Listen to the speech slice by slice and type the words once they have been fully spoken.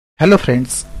Hello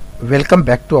friends, welcome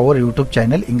back to our YouTube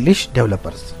channel English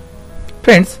Developers.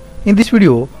 Friends, in this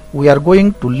video we are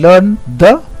going to learn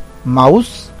the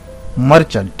mouse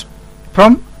merchant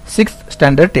from 6th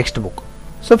standard textbook.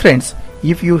 So friends,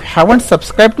 if you haven't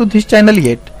subscribed to this channel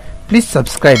yet, please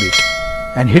subscribe it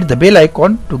and hit the bell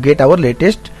icon to get our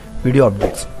latest video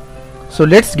updates. So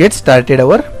let's get started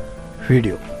our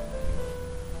video.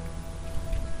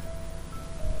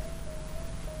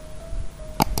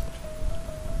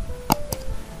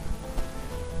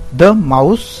 The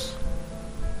mouse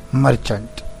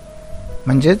merchant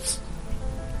म्हणजेच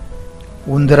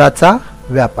उंदराचा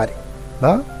व्यापारी.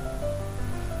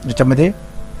 ज्याच्यामध्ये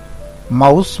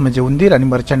mouse म्हणजे उंदीर आणि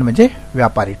merchant म्हणजे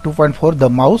व्यापारी. 2.4 the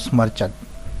mouse merchant.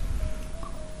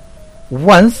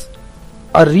 Once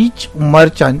a rich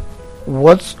merchant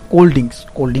was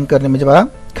scolding करणे म्हणजे बघा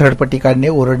खरडपट्टी काढणे,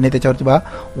 ओरडणे, त्याच्यावरती बघा.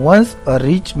 Once a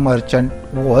rich merchant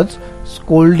was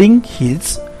scolding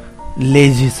his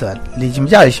lazy sun. Lazy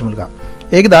म्हणजे आळशी मुलगा.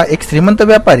 एकदा एक श्रीमंत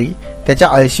व्यापारी त्याच्या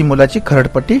आळशी मुलाची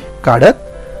खरडपट्टी काढत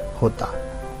होता.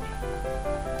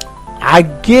 I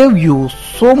gave you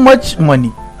so much money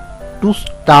to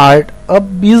start a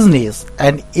business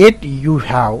and eight you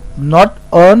have not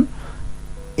earn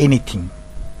anything.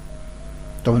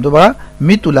 तो म्हणतो बघा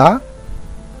मी तुला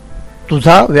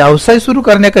तुझा व्यवसाय सुरू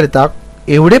करण्याकरिता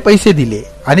एवढे पैसे दिले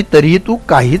आणि तरीही तू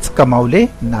काहीच कमावले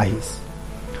नाहीस.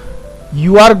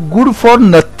 You R good for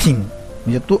nothing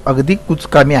म्हणजे तू अगदी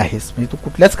कुचकामी आहेस, म्हणजे तू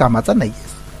कुठल्याच कामाचा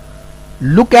नाहीयेस.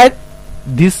 Look at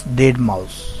this dead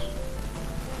mouse.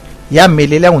 या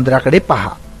मेलेल्या उंदराकडे पहा.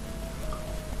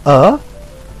 अ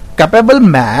capable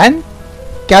man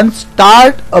can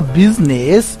start a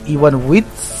business even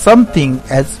with something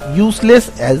as useless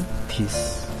as this.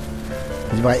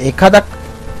 म्हणजे एखादा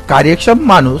कार्यक्षम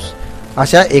माणूस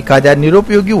अशा एखाद्या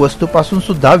निरुपयोगी वस्तूपासून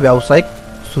सुद्धा व्यवसाय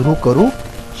सुरू करू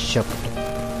शकतो.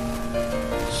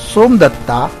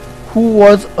 Somdatta, who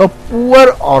was a poor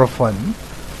orphan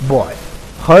boy,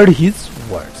 heard his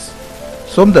words.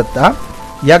 Somdatta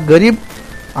या गरीब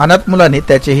अनाथ मुलाने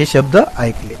त्याचे हे शब्द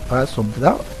ऐकले.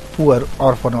 सोमदत्ता पुअर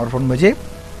ऑर्फन म्हणजे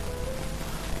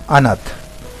अनाथ.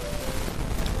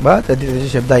 त्याचे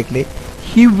शब्द ऐकले.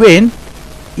 He went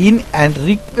in and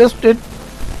requested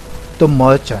the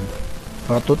merchant.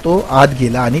 तो आत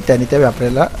गेला आणि त्याने त्या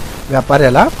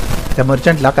व्यापाऱ्याला त्या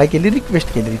मर्चंटला काय केली?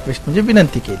 रिक्वेस्ट केली. रिक्वेस्ट म्हणजे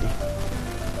विनंती केली.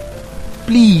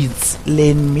 प्लीज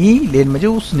लेन म्हणजे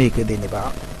उसने देणे बा,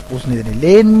 उसने देणे.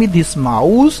 लेन मी this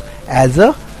mouse as a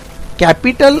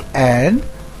capital and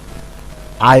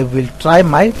I will try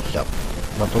माय लक.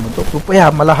 तो म्हणतो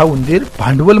कृपया मला हा उंदीर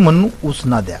भांडवल म्हणून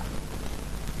उसना द्या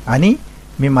आणि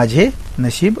मी माझे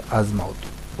नशीब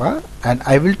आजमावतो. अँड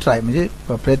आय विल ट्राय म्हणजे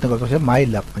प्रयत्न करतो, माय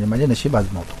लक म्हणजे माझे नशीब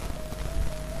आजमावतो.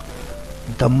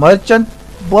 The merchant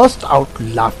bast out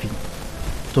laughing.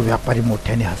 तो व्यापारी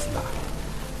मोठ्याने हसला.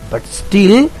 But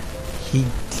still he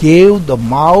gave the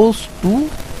mouse to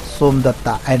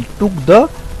Somdatta and took the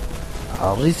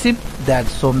receipt that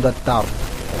Somdatta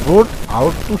rot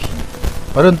out to ही.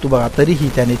 परंतु बघा तरीही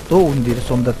त्याने तो उंदीर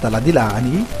सोमदत्ताला दिला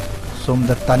आणि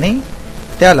सोमदत्ताने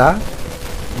त्याला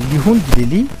लिहून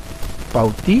दिलेली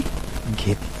पावती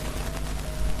घेतली.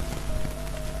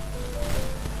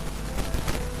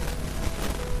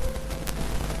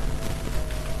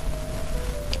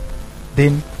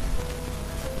 Then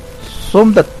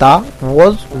Somdatta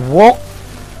was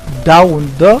walked down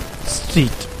the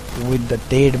street with the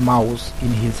dead mouse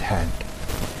in his hand.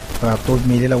 तो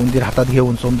मेलेला उंदीर हातात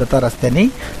घेऊन सोमदत्ता रस्त्याने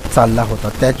चालला होता.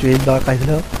 त्याच वेळेस बघा काय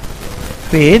झालं?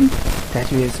 पेन.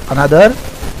 त्याच वेळेस अनदर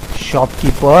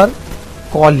शॉपकीपर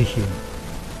कॉल हिम.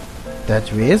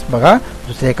 त्याच वेळेस बघा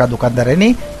दुसऱ्या एका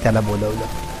दुकानदाराने त्याला बोलवलं.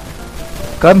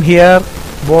 Come here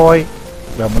boy.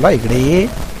 मला इकडे ये.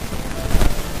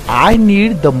 I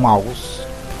need the mouse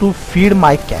to feed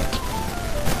my cat.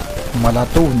 मला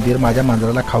तो उंदीर माझ्या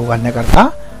मांजराला खाऊ घालण्याकरता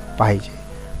पाहिजे.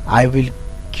 I will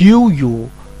give you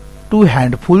 2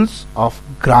 हँडफुल्स of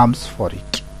grams for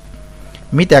it.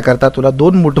 मी त्याकरता तुला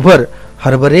 2 मुठभर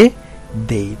हरभरे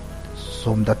देईन.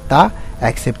 Somdatta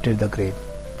accepted the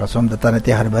grain. सोमदत्ताने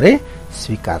ते हरभरे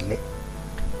स्वीकारले.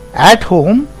 At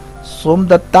home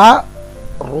Somdatta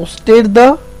roasted the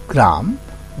gram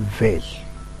वेल.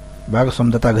 बघा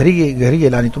सोमदत्ता घरी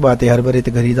गेला आणि तू ते हरभरे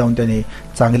ते घरी जाऊन त्याने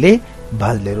चांगले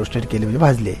भाजले. रोस्टेड केले म्हणजे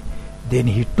भाजले. देन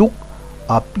ही टूक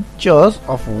अ pictures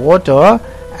of water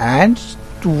and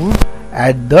stood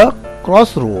at the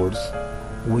cross roads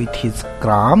with his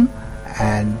cram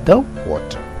and the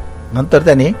water. नंतर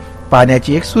त्याने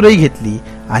पाण्याची एक सुरई घेतली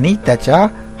आणि त्याच्या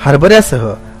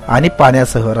हरभऱ्यासह आणि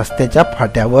पाण्यासह रस्त्याच्या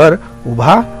फाट्यावर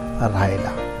उभा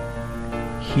राहिला.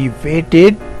 He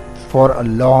waited for a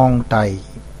long time.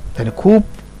 त्याने खूप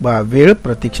वेळ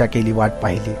प्रतीक्षा केली, वाट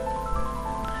पाहिली.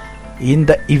 In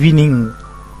the evening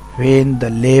when the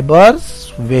laborers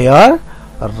were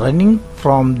running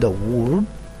from the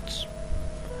woods,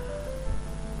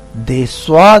 they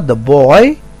saw the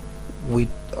boy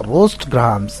with roast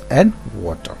grams and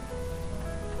water.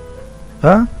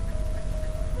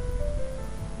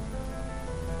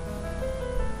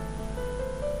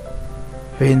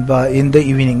 In the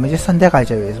evening म्हणजे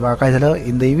संध्याकाळच्या वेळेस बघा काय झालं.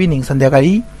 इन द इव्हिनिंग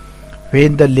संध्याकाळी,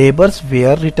 when the laborers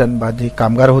were return, जे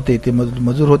कामगार होते ते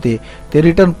मजूर होते ते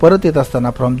रिटर्न परत येत असताना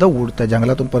फ्रॉम द वूड, त्या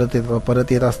जंगलातून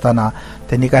परत येत असताना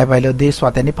त्यांनी काय पाहिलं, दे सॉ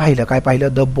त्यांनी पाहिलं, काय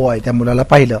पाहिलं, द बॉय त्या मुलाला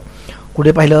पाहिलं.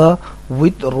 कुठे पाहिलं,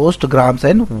 with roast grams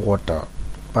and water.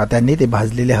 त्यांनी ते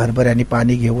भाजलेले हरभरे आणि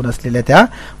पाणी घेऊन असलेल्या त्या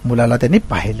मुलाला त्यांनी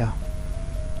पाहिलं.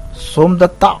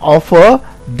 Somdatta offer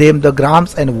them the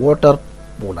grams and water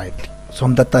politely.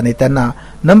 सोमदत्ताने त्यांना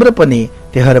नम्रपणे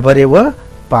ते हरभरे व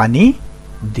पाणी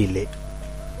दिले.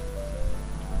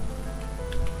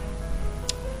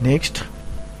 Next,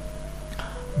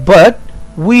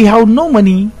 but we have no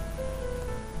मनी.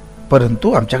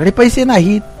 परंतु आमच्याकडे पैसे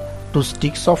नाहीत. Two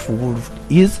sticks of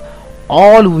wood is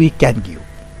all we can give.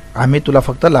 आम्ही तुला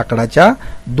फक्त लाकडाच्या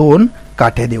 2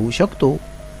 काठ्या देऊ शकतो.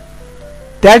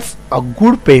 That's a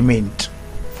good payment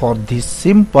for this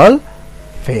simple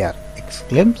fair,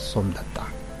 exclaim Somdatta.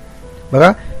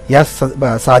 बघा, या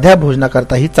साध्या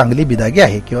भोजनाकरता ही चांगली बिदागी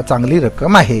आहे किंवा चांगली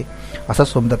रक्कम आहे, असा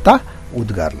Somdatta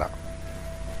उद्गारला.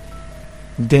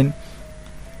 Then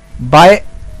bye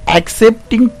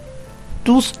accepting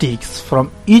 2 sticks from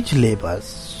each labor,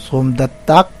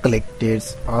 Somdatta collected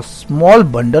a small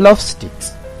bundle of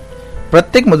sticks.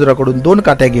 प्रत्येक मजुराकडून 2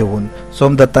 काठ्या घेऊन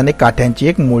सोमदत्ताने काठ्यांची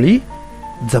एक मोळी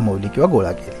जमवली किंवा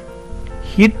गोळा केली.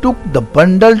 He took the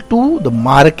bundle to the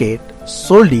market,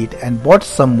 sold it and bought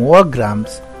some more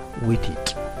grams with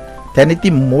it. त्याने ती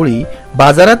मोळी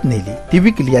बाजारात नेली, ती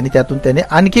विकली आणि त्यातून त्याने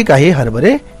आणखी काही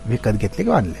हरभरे विकत घेतले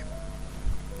किंवा आणले.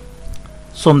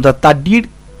 Somdatta did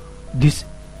this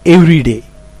every day.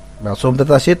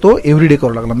 Somdatta असे तो एव्हरीडे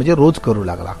करू लागला, म्हणजे रोज करू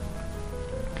लागला.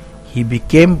 He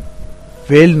became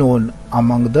well known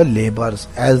among the laborers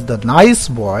as the nice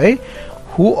boy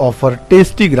who offered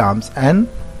tasty grams and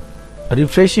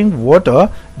refreshing water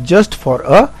just for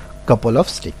a couple of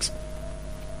sticks.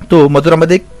 तो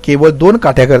मजुरामध्ये केवळ 2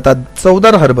 काठ्या करता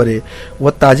 14 हरभरे व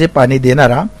ताजे पाणी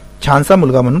देणारा छानसा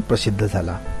मुलगा म्हणून प्रसिद्ध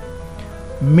झाला.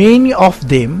 Many of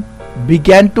them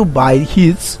began to buy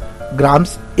his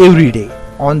grams every day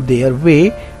on their way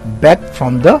back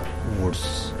from the woods.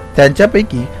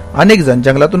 त्यांच्यापैकी अनेक जण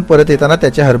जंगलातून परत येताना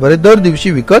त्याचे हरभरे दर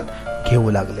दिवशी विकत घेऊ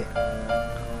लागले.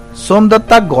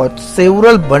 Somdatta got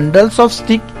several bundles of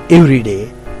stick every day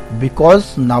because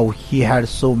now he had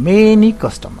so many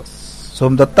customers.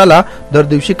 सोमदत्ताला दर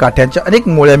दिवशी काठ्यांच्या अनेक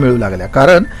मोळ्या मिळू लागल्या,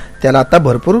 कारण त्याला आता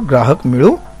भरपूर ग्राहक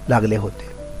मिळू लागले होते.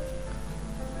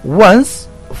 Once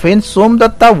when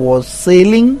Somdatta was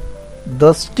selling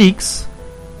the sticks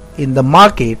in the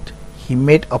market, he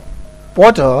met a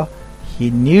potter. He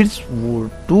needs wood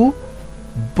to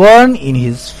burn in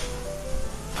his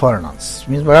furnace.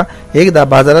 Means बघा, एकदा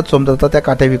बाजारात सोमदत्ता त्या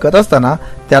काठ्या विकत असताना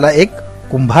त्याला एक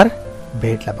कुंभार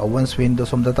भेटला. Once Wien the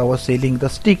Somdatta was selling the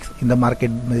sticks in the market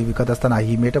मध्ये विकत असताना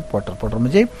ही मेट अ पॉटर. पॉटर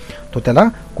म्हणजे तो त्याला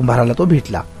कुंभाराला तो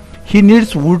भेटला. He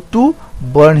needs wood to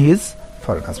burn his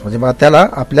furnace, म्हणजे बघा त्याला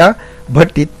आपल्या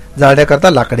भट्टीत जाळण्याकरता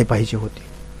लाकडे पाहिजे होती.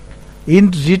 In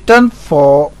return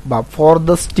for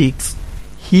the sticks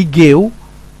he gave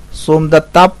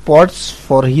Somdatta pots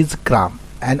for his gram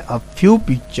and a few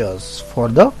pictures for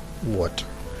the water.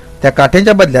 त्या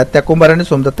काठ्यांच्या बदल्यात त्या कुंभाराने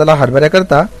सोमदत्ताला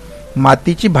हरभऱ्याकरता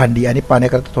मातीची भांडी आणि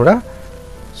पाण्याकरता थोडा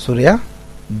सूर्या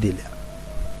दिल्या.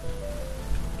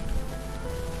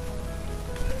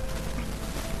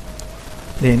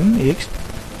 Then next,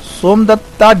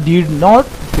 Somdatta did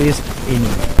not waste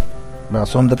any.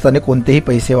 सोमदत्ताने कोणतेही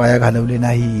पैसे वाया घालवले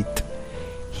नाहीत.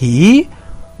 ही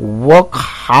work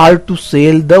hard to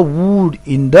sale the wood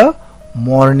in the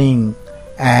morning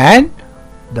and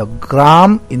the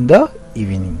gram in the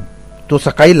evening. तो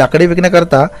सकाळी लाकडे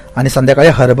विकण्याकरता आणि संध्याकाळी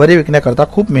हरभरे विकण्याकरता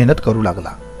खूप मेहनत करू लागला.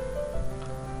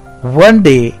 One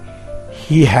day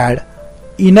he had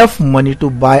enough money to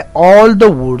bye all the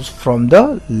woods from the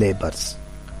labours.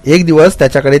 एक दिवस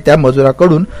त्याच्याकडे त्या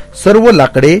मजुराकडून सर्व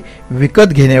लाकडे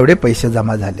विकत घेण्या एवढे पैसे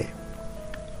जमा झाले.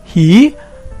 ही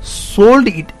sold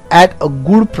it at a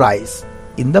good price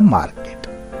in the market.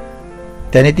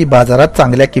 त्याने ती बाजारात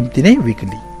चांगल्या किमतीने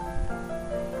विकली.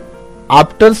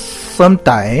 After some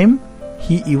time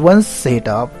he even set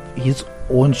up his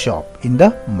own shop in the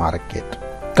market.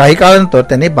 काही काळानंतर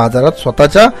त्याने बाजारात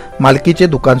स्वतःच्या मालकीचे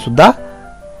दुकान सुद्धा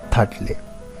थाटले.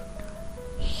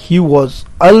 He was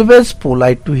always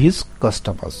polite to his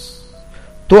customers.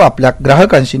 तो आपल्या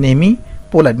ग्राहकांशी नेहमी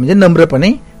पोलाइट म्हणजे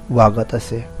नम्रपणे वागत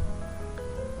असे.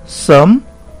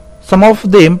 Some of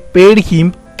them paid him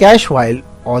cash while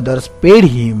others paid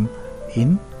him in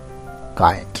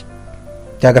kind.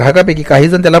 त्या ग्राहकापैकी काही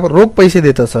जण त्याला रोख पैसे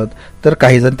देत असत, तर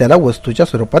काही जण त्याला वस्तूच्या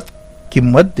स्वरूपात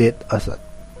किंमत देत असत.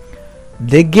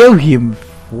 They gave him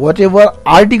whatever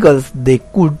articles they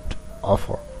could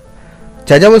offer.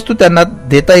 ज्या वस्तू त्यांना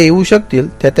देता येऊ शकतील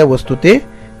त्या वस्तू ते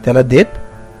त्याला देत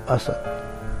असत.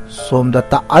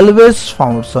 Somdatta always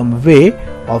found some way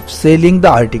of selling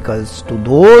the articles to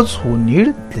those who need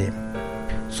them.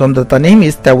 Somdatta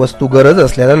नेहमीच त्या वस्तू गरज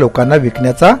असलेल्या लोकांना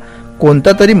विकण्याचा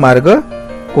कोणता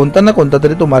ना कोणता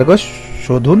तरी तो मार्ग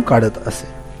शोधून काढत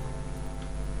असे.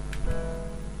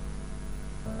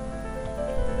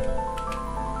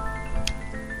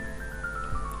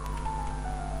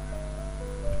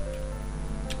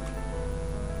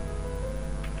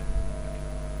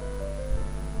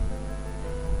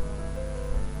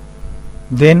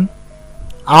 Then,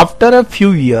 after a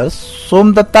few years,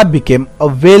 Somdatta became a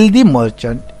wealthy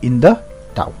merchant in the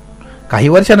town. काही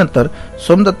वर्षानंतर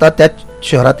सोमदत्ता त्या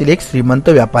शहरातील एक श्रीमंत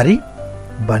व्यापारी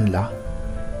बनला.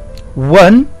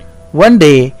 One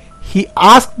day, he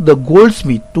asked the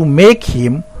goldsmith to make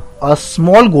him a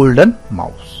small golden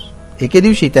mouse. एके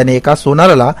दिवशी त्याने एका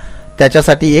सोनाराला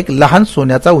त्याच्यासाठी एक लहान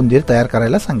सोन्याचा उंदीर तयार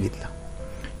करायला सांगितलं.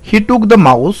 He took the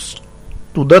mouse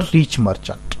to the rich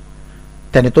merchant.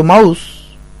 त्याने तो माऊस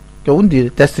किंवा उंदीर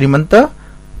त्या श्रीमंत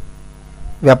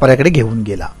व्यापाऱ्याकडे घेऊन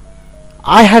गेला.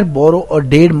 I had Boro a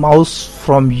dead Mouse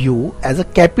from you as a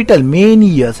capital many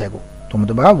years ago. तो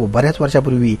म्हणतो बघा बऱ्याच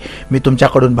वर्षापूर्वी मी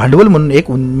तुमच्याकडून भांडवल म्हणून एक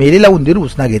मेलेला उंदीर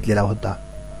उसना घेतलेला होता.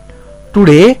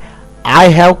 Today I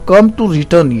have come to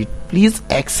return it. Please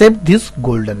accept this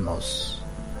golden Mouse.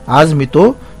 आज मी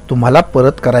तो तुम्हाला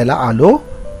परत करायला आलो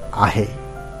आहे.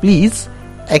 Please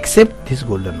accept this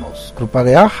golden Mouse.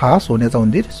 कृपया हा सोन्याचा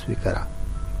उंदीर स्वीकारा.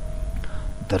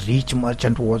 The rich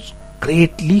merchant was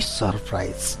greatly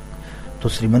surprised. तो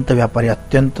श्रीमंत व्यापारी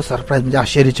अत्यंत सरप्राईज म्हणजे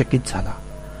आश्चर्यचकित झाला.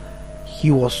 He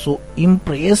was so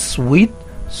impressed with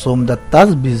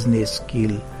सोमदत्ता's business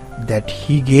skill that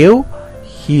he gave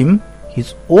him his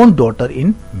own daughter in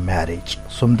marriage.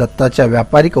 सोमदत्ताच्या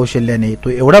व्यापारी कौशल्याने तो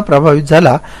एवढा प्रभावित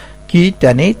झाला की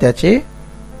त्याने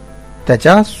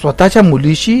त्याच्या स्वतःच्या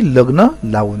मुलीशी लग्न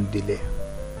लावून दिले.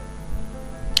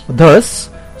 Thus,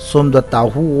 Somdatta,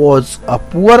 who was a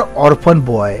poor orphan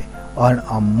boy, earned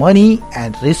money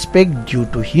and respect due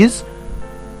to his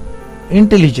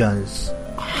intelligence,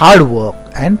 hard work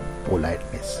and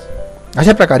politeness.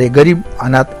 अशा प्रकारे गरीब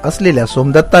अनाथ असलेल्या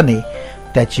सोमदत्ताने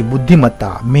त्याची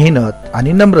बुद्धिमत्ता, मेहनत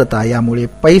आणि नम्रता यामुळे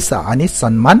पैसा आणि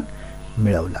सन्मान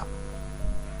मिळवला.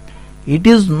 It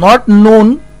is not known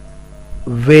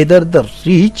whether the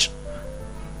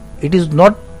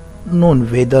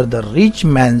rich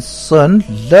man's son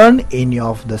learned any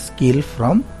of the skill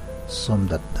from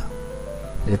Somdatta.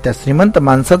 त्या श्रीमंत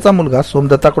माणसाचा मुलगा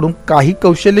सोमदत्ताकडून काही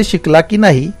कौशल्य शिकला की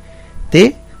नाही ते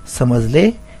समजले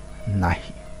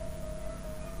नाही.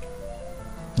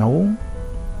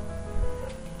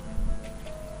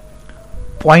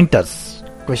 Pointers.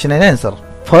 Question and answer.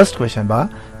 First question ba,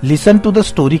 listen to the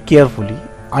story carefully.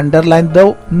 Underline the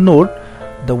note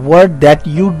the word that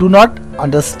you do not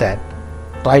understand.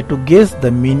 Try to guess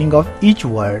the meaning of each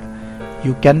word.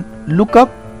 You can look up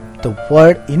the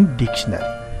word in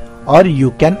dictionary or you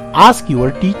can ask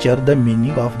your teacher the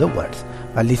meaning of the words.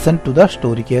 Listen to the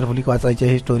story carefully. वाचायची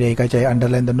आहे, story ऐकायची आहे.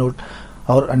 Underline the note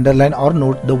और underline और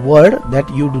note the word that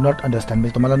you do not understand.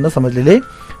 म्हणजे तुम्हाला न समजलेले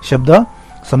शब्द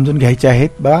समजून घ्यायचे आहेत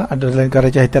बा, अंडरलाइन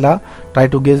करायचे आहेत. त्याला try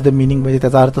to guess the meaning म्हणजे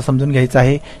त्याचा अर्थ समजून घ्यायचा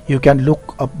आहे. You can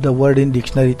look up the word in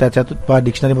dictionary, त्याच्यात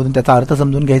डिक्शनरीमधून त्याचा अर्थ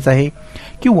समजून घ्यायचा आहे.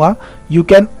 किंवा you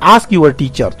can ask your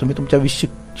teacher, तुम्ही तुमच्या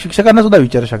शिक्षकांना सुद्धा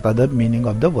विचारू शकता the meaning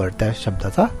of the word, त्या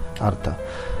शब्दाचा अर्थ.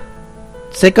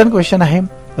 सेकंड क्वेश्चन आहे,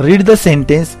 read the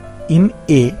sentence in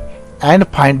A and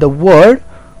find the word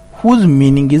whose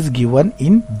meaning is given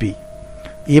in B.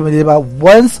 ए मध्ये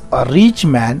once a rich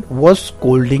man was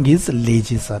scolding his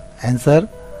lazy sun. Answer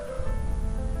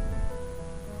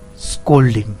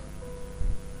scolding.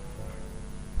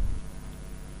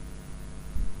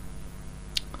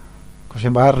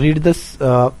 Question बा, read the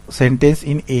sentence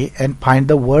in A and find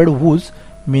the word whose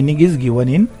meaning is given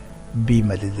in B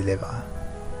मध्ये दिले बा.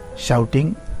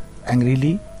 Shouting,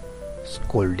 अँग्रीली,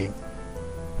 scolding.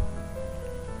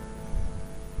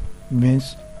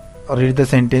 Means read the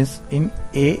sentence in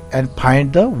A and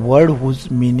find the word whose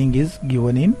meaning is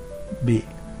given in B.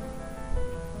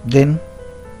 Then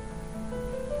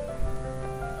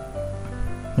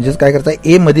म्हणजेच काय करता,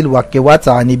 ए मधील वाक्य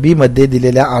वाचा आणि बी मध्ये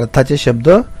दिलेल्या अर्थाचे शब्द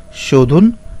शोधून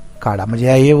काढा. म्हणजे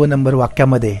या ए व नंबर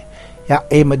वाक्यामध्ये या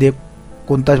ए मध्ये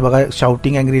कोणताच बघा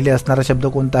शाउटिंग अँग्रीली असणारा शब्द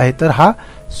कोणता आहे तर हा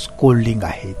स्कोल्डिंग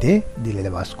आहे. ते दिलेले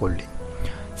बघा scolding.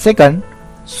 Second,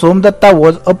 Somdatta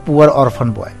was a poor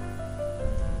orphan boy.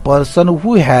 Person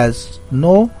who has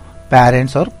no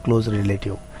parents or close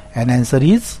relative. An answer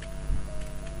is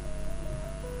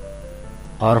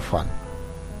orphan.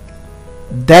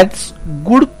 That's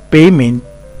good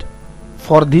payment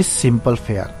for this simple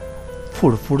fare.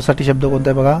 Food साठी शब्द कोणता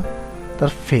आहे बघा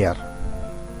तर fare.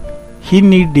 He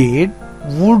needed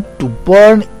wood to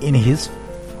burn in his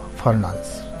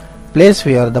furnace. Place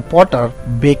where the potter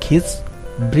bake his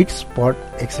bricks pot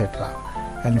etc.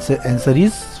 Answer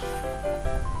is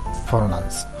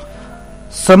furnace.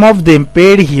 Some of them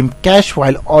paid him cash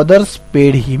while others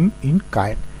paid him in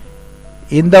kind,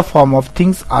 in the form of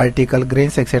things, article,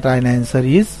 grains, etc. And answer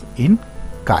is in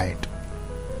kind.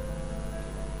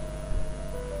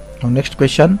 Now next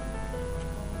question.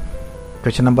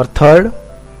 Question number 3.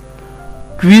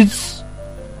 Quiz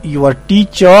your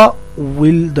teacher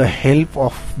with the help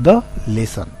of the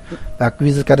lesson.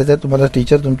 Quiz करायचं आहे तुम्हाला.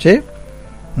 Teacher तुमचे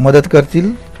मदत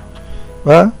करतील.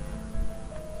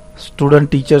 Student,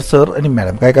 teacher, sir आणि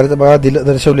madam काय करायचं बघा.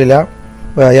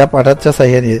 दर्शवलेल्या या पाठाच्या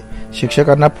साहाय्याने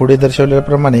शिक्षकांना पुढे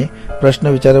दर्शवलेल्याप्रमाणे प्रश्न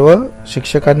विचार व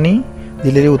शिक्षकांनी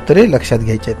दिलेली उत्तरे लक्षात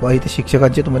घ्यायची आहेत. इथे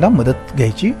शिक्षकांची तुम्हाला मदत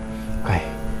घ्यायची आहे.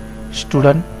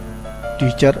 स्टुडंट,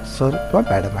 टीचर, सर किंवा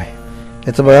मॅडम आहे.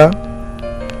 याचं बघा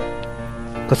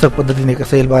कसं पद्धतीने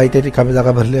कसं येईल बघा. इथे रिकामी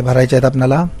जागा भरायच्या आहेत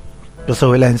आपल्याला. कसं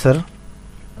होईल आन्सर.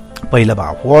 पहिलं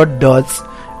बघा, what does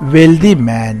wealthy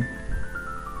man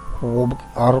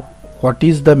or what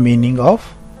is the meaning of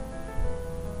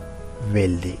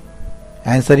wealthy?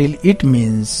 Answer is it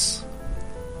means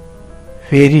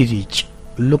very rich.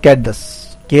 Look at the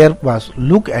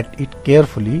look at it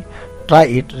carefully. Try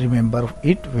it. Remember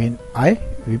it when I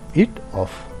whip it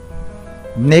off.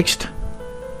 Next,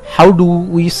 how do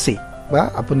we say?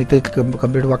 आपण इथे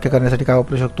complete वाक्य करण्यासाठी काय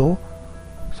वापरू शकतो.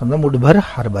 समजा मुठभर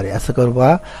हरभरे असं करू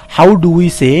बा. हाऊ डू वी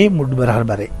से मुठभर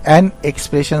हरभरे. And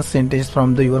expression sentence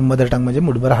from the your mother tongue म्हणजे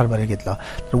मुठभर हरभरे घेतला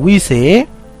तर we say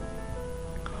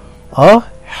a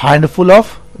हँडफुल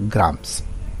of grams.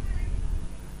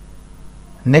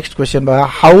 Next question बघा.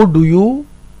 How do you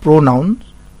pronounce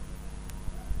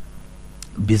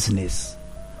business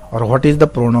और what is the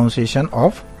pronunciation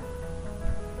of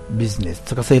business.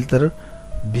 कसं येईल तर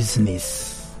business.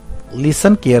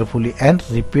 Listen carefully and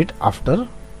repeat after.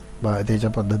 त्याच्या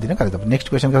पद्धतीने करायचं. नेक्स्ट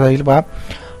क्वेश्चन कसा येईल बघा.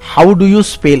 How do you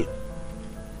spell.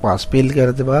 Spell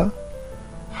करायचं बघा.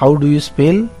 How do you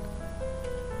spell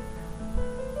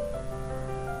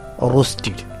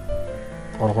roasted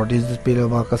और व्हॉट इज द स्पेल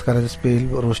बघा. कसं करायचं spell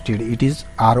roasted. It is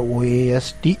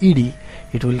ROASTED.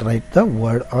 It will write the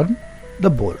word on the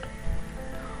board.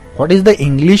 What is the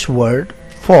English word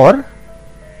for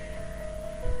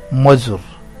मजूर.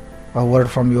 Word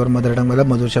from your mother tongue मध्ये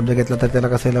मजूर शब्द घेतला तर त्याला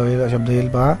कसं शब्द येईल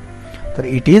पहा तर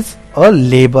it is a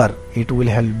labour. It will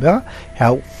help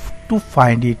have to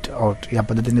find it out. या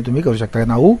पद्धतीने तुम्ही करू शकता.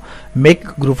 Now make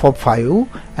group of 5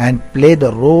 and play the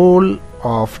role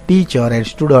of teacher and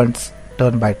students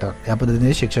turn by turn. या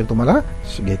पद्धतीने शिक्षक तुम्हाला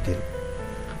घेतील.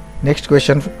 Next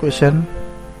question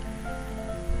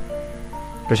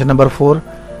number 4.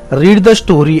 Read the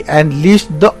story and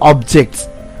list the objects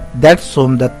that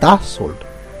Somdatta sold.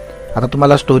 आता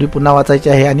तुम्हाला स्टोरी पुन्हा वाचायची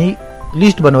आहे आणि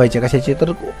लिस्ट बनवायची. कशाची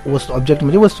तर ऑब्जेक्ट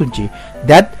म्हणजे वस्तूंची.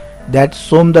 That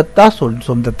Somdatta sold.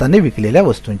 सोमदत्ताने विकलेल्या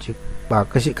वस्तूंची.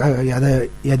 कशी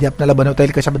यादी आपल्याला बनवता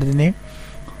येईल कशा पद्धतीने.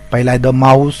 पहिला आहे द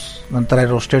माऊस, नंतर आहे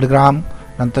रोस्टेड ग्राम,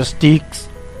 नंतर स्टिक्स,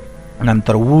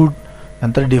 नंतर वूड,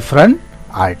 नंतर डिफरंट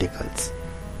आर्टिकल्स.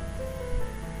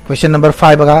 क्वेश्चन नंबर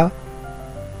 5 बघा.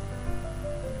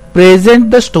 Present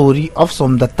the story of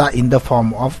Somdatta in the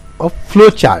form of a flow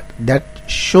chart that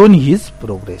shown his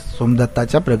progress.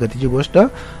 सोमदत्ताच्या प्रगतीची गोष्ट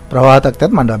प्रवाह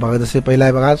तक्त्यात मांडवा. बघा जसे पहिला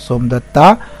आहे बघा.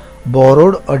 सोमदत्ता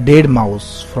बोरोड a dead Mouse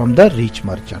from the rich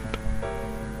merchant.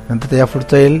 नंतर त्याच्या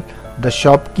पुढचं येईल the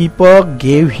shopkeeper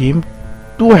gave him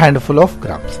 2 हँडफुल of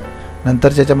grams.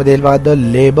 नंतर त्याच्यामध्ये येईल बघा the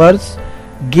labours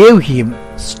gave him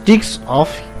sticks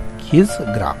of his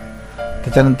gram.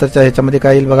 त्याच्यानंतरच्या ह्याच्यामध्ये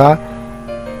काय येईल बघा.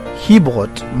 He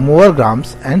bought more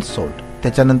grams and sold.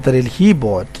 त्याच्यानंतर येईल he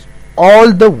bought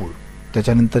all the wood.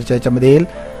 त्याच्यानंतरच्या ह्याच्यामध्ये येईल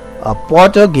अ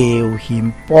Potter gave him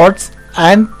pots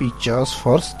and pictures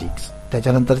for sticks.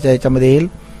 त्याच्यानंतरच्या ह्याच्यामध्ये येईल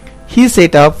ही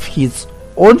set up his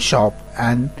on shop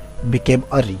and became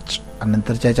a rich. आणि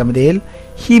नंतरच्या ह्याच्यामध्ये येईल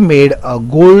he made a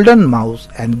golden Mouse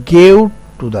and gave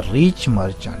to the rich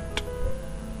merchant.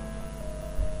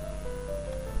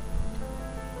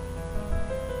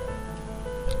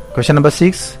 Question number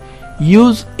 6.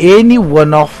 use any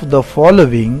one of the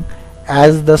following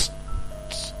as the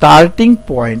starting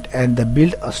point and the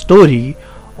build a story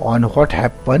on what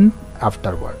happened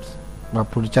afterwards. मग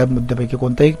पुढच्या मुद्द्यापैकी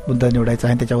कोणताही मुद्दा निवडायचा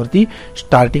आहे, त्याच्यावरती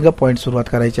starting a point सुरुवात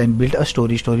करायची आणि बिल्ड अ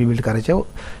स्टोरी बिल्ड करायची,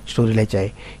 स्टोरी लिहायची आहे.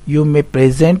 You may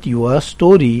present your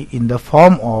story in the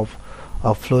form of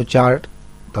a flow chart,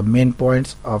 the main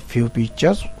points of few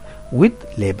pictures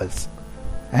with labels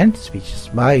and speeches.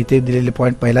 बघा इथे दिलेले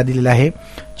पॉईंट पहिला दिलेला आहे,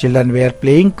 children were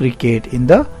playing cricket in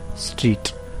the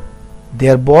street,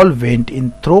 there ball went in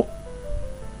throw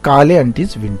काले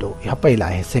अंटीज window. हा पहिला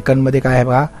आहे. सेकंड मध्ये काय आहे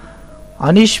बघा,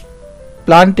 अनिश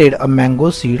planted a mango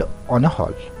seed on a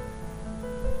hall.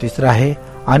 तीसरा है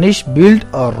Anish built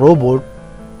a robot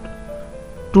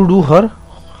to do her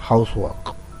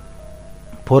housework.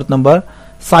 Fourth number,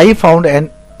 Sai found an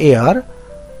ear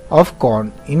of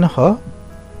corn in her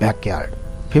backyard.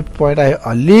 Fifth point है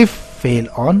a leaf fell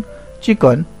on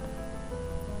chicken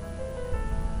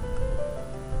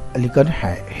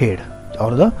head,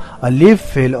 और a leaf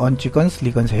fell on chicken's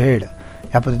head.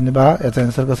 या पद्धतीने बघा याचा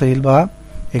answer कसं येईल बघा.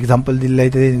 Example दिलेलं आहे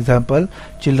ते example,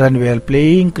 children were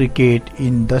playing cricket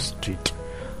in the street,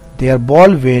 there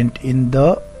ball went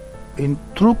in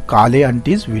through काले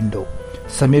aunties window,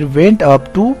 Sameer went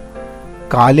up to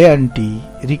काले aunty,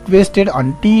 requested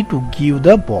aunty to give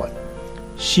the ball,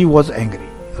 she was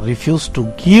angry, refuse to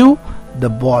give the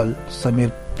ball, Sameer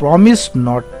promised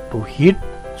not to hit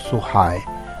so high,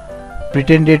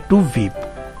 pretended to weep,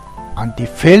 aunty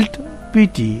felt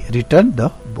pity, return the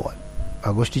ball.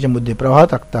 गोष्टीचे मुद्दे प्रवाहात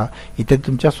टाकता इथे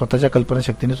तुमच्या स्वतःच्या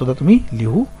कल्पनाशक्तीने सुद्धा तुम्ही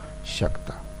लिहू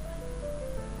शकता.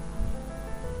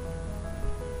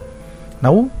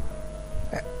 Now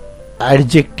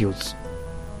ऍडजेक्टिव्स.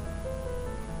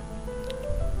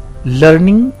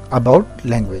 Learning about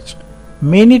language.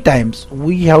 Many times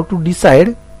we have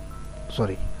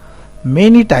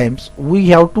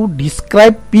to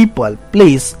describe people,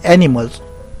 place, animals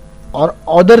और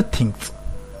other things.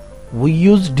 We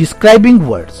use describing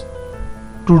words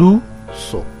to do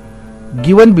so.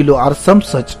 Given below are some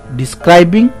such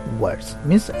describing words,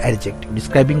 means adjective.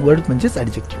 Describing words म्हणजेच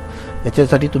adjective.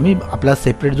 याच्यासाठी तुम्ही आपला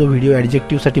separate जो video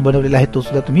adjective साठी बनवलेला आहे तो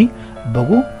सुद्धा तुम्ही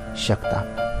बघू शकता.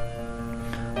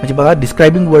 म्हणजे बघा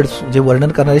डिस्क्राइबिंग वर्ड्स जे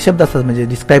वर्णन करणारे शब्द असतात, म्हणजे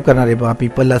डिस्क्राइब करणारे बघा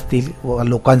पीपल असतील,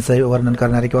 लोकांचं वर्णन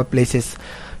करणारे किंवा प्लेसेस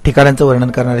ठिकाणांचं वर्णन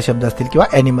करणारे शब्द असतील, किंवा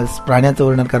ॲनिमल्स प्राण्यांचं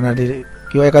वर्णन करणारे,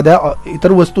 किंवा एखाद्या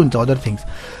इतर वस्तूंचं अदर थिंग्स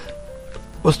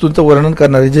वस्तूंचं वर्णन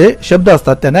करणारे जे शब्द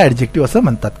असतात त्यांना ॲडजेक्टिव्ह असं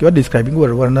म्हणतात किंवा डिस्क्राइबिंग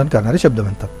वर्णन करणारे शब्द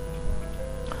म्हणतात.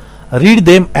 Read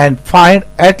them and find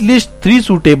at least 3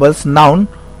 सुटेबल्स noun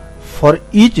for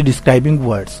each describing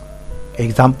words.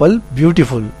 Example,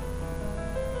 beautiful.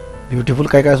 Beautiful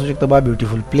काय काय असू शकतं बा,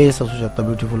 ब्युटिफुल प्लेस असू शकतं,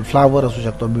 ब्युटिफुल फ्लावर असू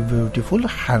शकतो, ब्युटिफुल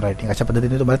हँड रायटिंग. अशा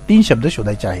पद्धतीने तुम्हाला 3 शब्द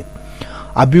शोधायचे आहेत.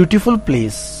 A beautiful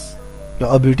place,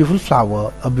 a beautiful flower,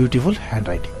 a beautiful hand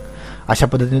writing. अशा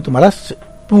पद्धतीने तुम्हाला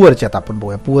पुअरचे आता आपण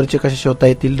बघूया पुअरचे कसे शोधता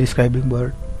येतील. डिस्क्राइबिंग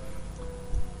वर्ड,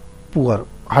 पुअर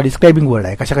हा डिस्क्राइबिंग वर्ड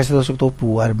आहे. कशा कशा असू शकतो,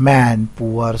 poor man,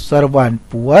 poor servant,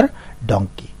 poor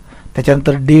donkey.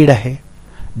 त्याच्यानंतर डेड आहे,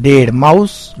 dead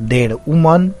Mouse, dead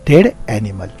woman, dead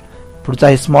animal. पुढचा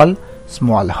आहे स्मॉल,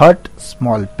 स्मॉल हट,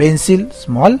 स्मॉल पेन्सिल,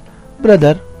 स्मॉल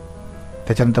ब्रदर.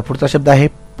 त्याच्यानंतर पुढचा शब्द आहे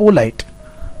polite,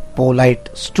 polite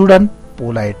student,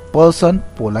 polite person,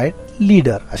 polite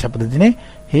leader. अशा पद्धतीने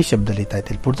हे शब्द लिहिता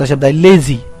येतील. पुढचा शब्द आहे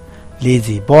lazy,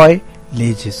 lazy boy,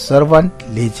 lazy servant,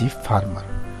 lazy farmer.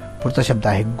 पुढचा शब्द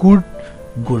आहे good,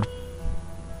 good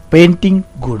painting,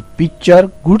 good picture,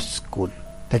 good school.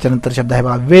 त्याच्यानंतर शब्द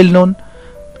आहे वेल नोन,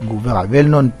 वेल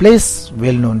नोन प्लेस,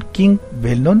 वेल नोन किंग,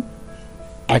 वेल नोन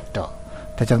ऍक्टर.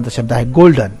 त्याच्यानंतर शब्द आहे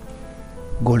golden,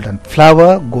 golden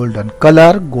flower, golden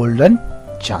colour, golden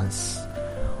chance.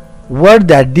 Word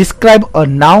that describe a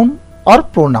noun और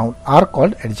pronoun R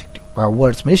called adjective.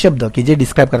 Words म्हणजे शब्द की जे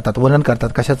डिस्क्राइब करतात, वर्णन करतात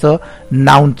कशाचं,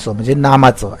 नाउनचं म्हणजे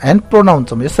नामाचं, अँड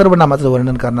प्रोनाउनचं म्हणजे सर्वनामाचं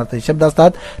वर्णन करणारे शब्द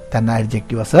असतात त्यांना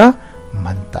ऍडजेक्टिव्ह असं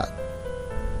म्हणतात.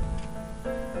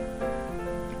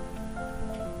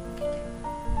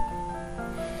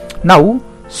 Now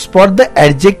spot the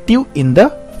adjective in the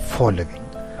following.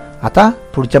 आता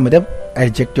पुढच्या मध्ये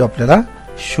ऍडजेक्टिव्ह आपल्याला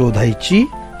शोधायची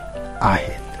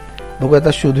आहेत. बघूया आता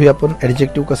शोधूया आपण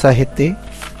ऍडजेक्टिव्ह कसं आहे ते.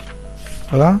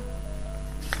 बघा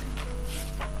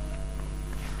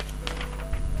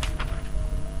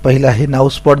पहिला आहे नाउ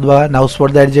स्पॉट. बघा now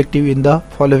spot the adjective in the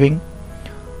following.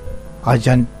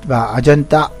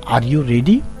 Ajanta R you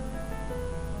ready.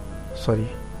 Sorry,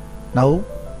 now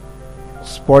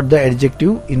spot the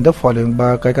adjective in the following.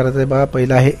 बघा काय करायचं आहे बघा.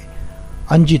 पहिला आहे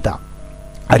अंजिता,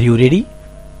 आर यू रेडी.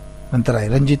 नंतर आहे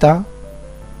Ranjita,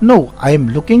 no I am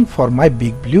looking for my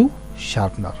big blue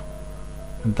sharpener.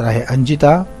 नंतर आहे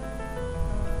अंजिता,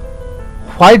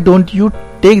 व्हाय don't you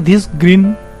take this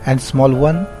green and small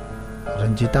one.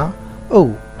 Ranjita, oh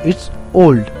it's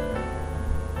old,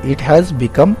 it has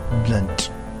become blunt.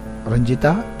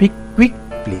 Ranjita, be quick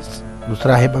please.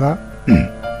 दुसरा आहे बघा,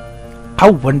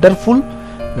 how wonderful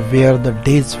wear the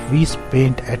days we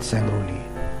spent at सॅंग्रोली.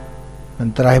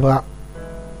 नंतर आहे बघा,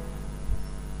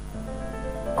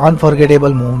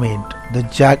 unforgettable moment.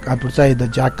 पुढचा आहे the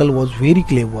jackal was very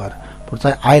clever. पुढचा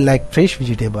आहे आय लाईक फ्रेश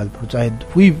व्हेजिटेबल. पुढचा आहे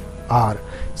we R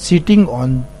sitting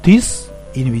on this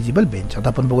invisible bench. आता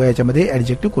आपण बघूया याच्यामध्ये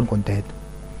ॲडजेक्टिव्ह कोणकोणते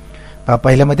आहेत.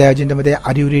 पहिल्यामध्ये अजेंडामध्ये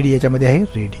आर यू रेडी, याच्यामध्ये आहे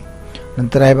रेडी.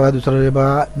 नंतर आहे बघा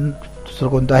दुसरं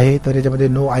कोणतं आहे तर याच्यामध्ये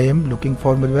no I am looking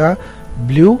for मध्ये बघा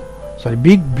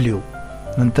बिग ब्ल्यू.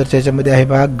 नंतरच्या याच्यामध्ये आहे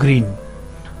बघा ग्रीन.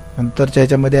 नंतरच्या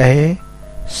याच्यामध्ये आहे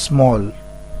स्मॉल.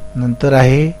 नंतर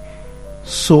आहे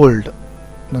सोल्ड.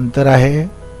 नंतर आहे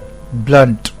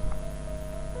ब्लंट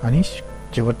आणि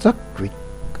शेवटचा क्विक.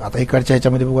 आता इकडच्या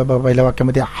याच्यामध्ये बघा पहिल्या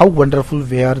वाक्यामध्ये how wonderful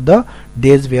wear the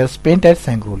days wear spent at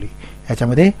सॅंग्रोली,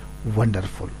 याच्यामध्ये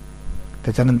वंडरफुल.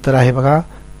 त्याच्यानंतर आहे बघा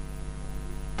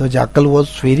the jackal was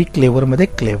very clever मध्ये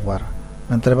क्लेवर.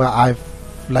 नंतर बघा आय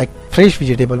लाईक फ्रेश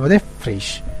व्हेजिटेबल मध्ये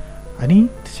फ्रेश. आणि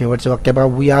शेवटचं वाक्य बघा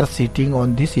we R sitting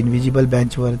on this invisible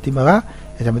bench वरती बघा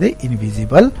याच्यामध्ये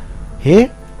इनविजिबल हे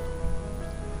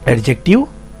ॲडजेक्टिव्ह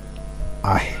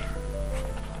आहे.